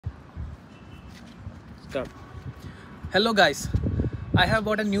Start. Hello guys, I have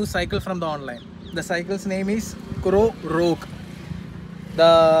bought a new cycle from the online. The cycle's name is Crow Rogue.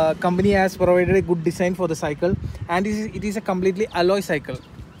 The company has provided a good design for the cycle, and it is a completely alloy cycle.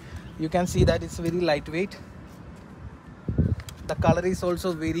 You can see that it's very lightweight. The color is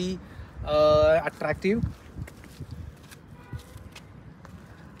also very attractive.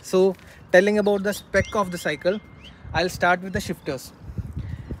 So telling about the spec of the cycle, I'll start with the shifters.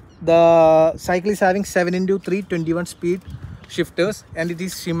 The cycle is having 7x3 21 speed shifters, and it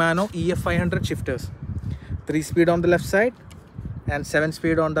is Shimano EF500 shifters. 3 speed on the left side and 7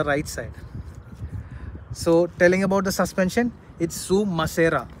 speed on the right side. So telling about the suspension, it's Su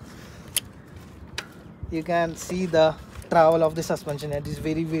Masera. You can see the travel of the suspension. It is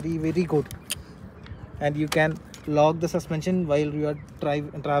very good, and you can lock the suspension while you are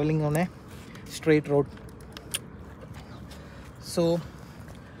traveling on a straight road. So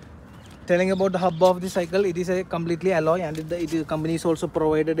telling about the hub of the cycle, it is a completely alloy, and the company is also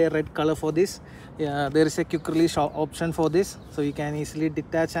provided a red color for this. There is a quick release option for this, so you can easily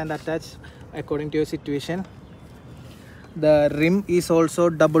detach and attach according to your situation. The rim is also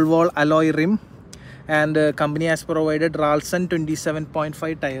double wall alloy rim, and the company has provided Ralston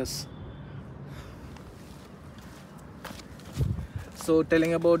 27.5 tires. So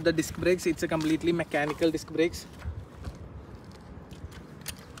telling about the disc brakes, it's a completely mechanical disc brakes.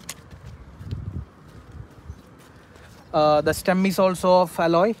 The stem is also of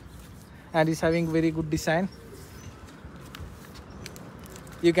alloy and is having very good design.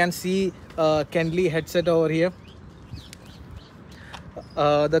 You can see Kendley headset over here.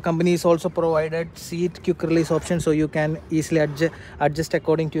 The company is also provided seat quick release option, so you can easily adjust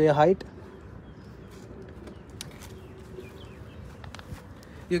according to your height.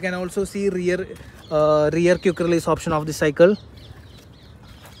 You can also see rear quick release option of the cycle.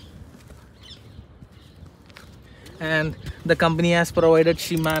 And the company has provided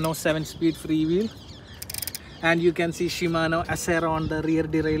Shimano 7-speed freewheel, and you can see Shimano Acera on the rear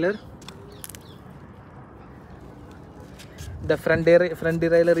derailleur. The front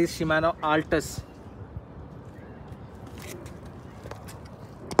derailleur is Shimano Altus.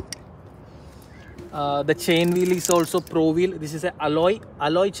 The chain wheel is also Pro wheel. This is an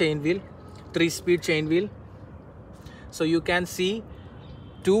alloy chain wheel, 3-speed chain wheel. So you can see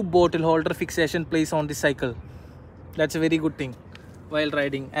 2 bottle holder fixation place on the cycle. That's a very good thing while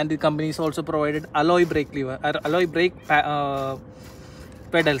riding. And the company is also provided alloy brake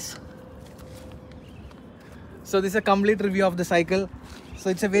pedals. So this is a complete review of the cycle. So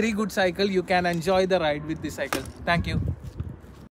it's a very good cycle. You can enjoy the ride with this cycle. Thank you.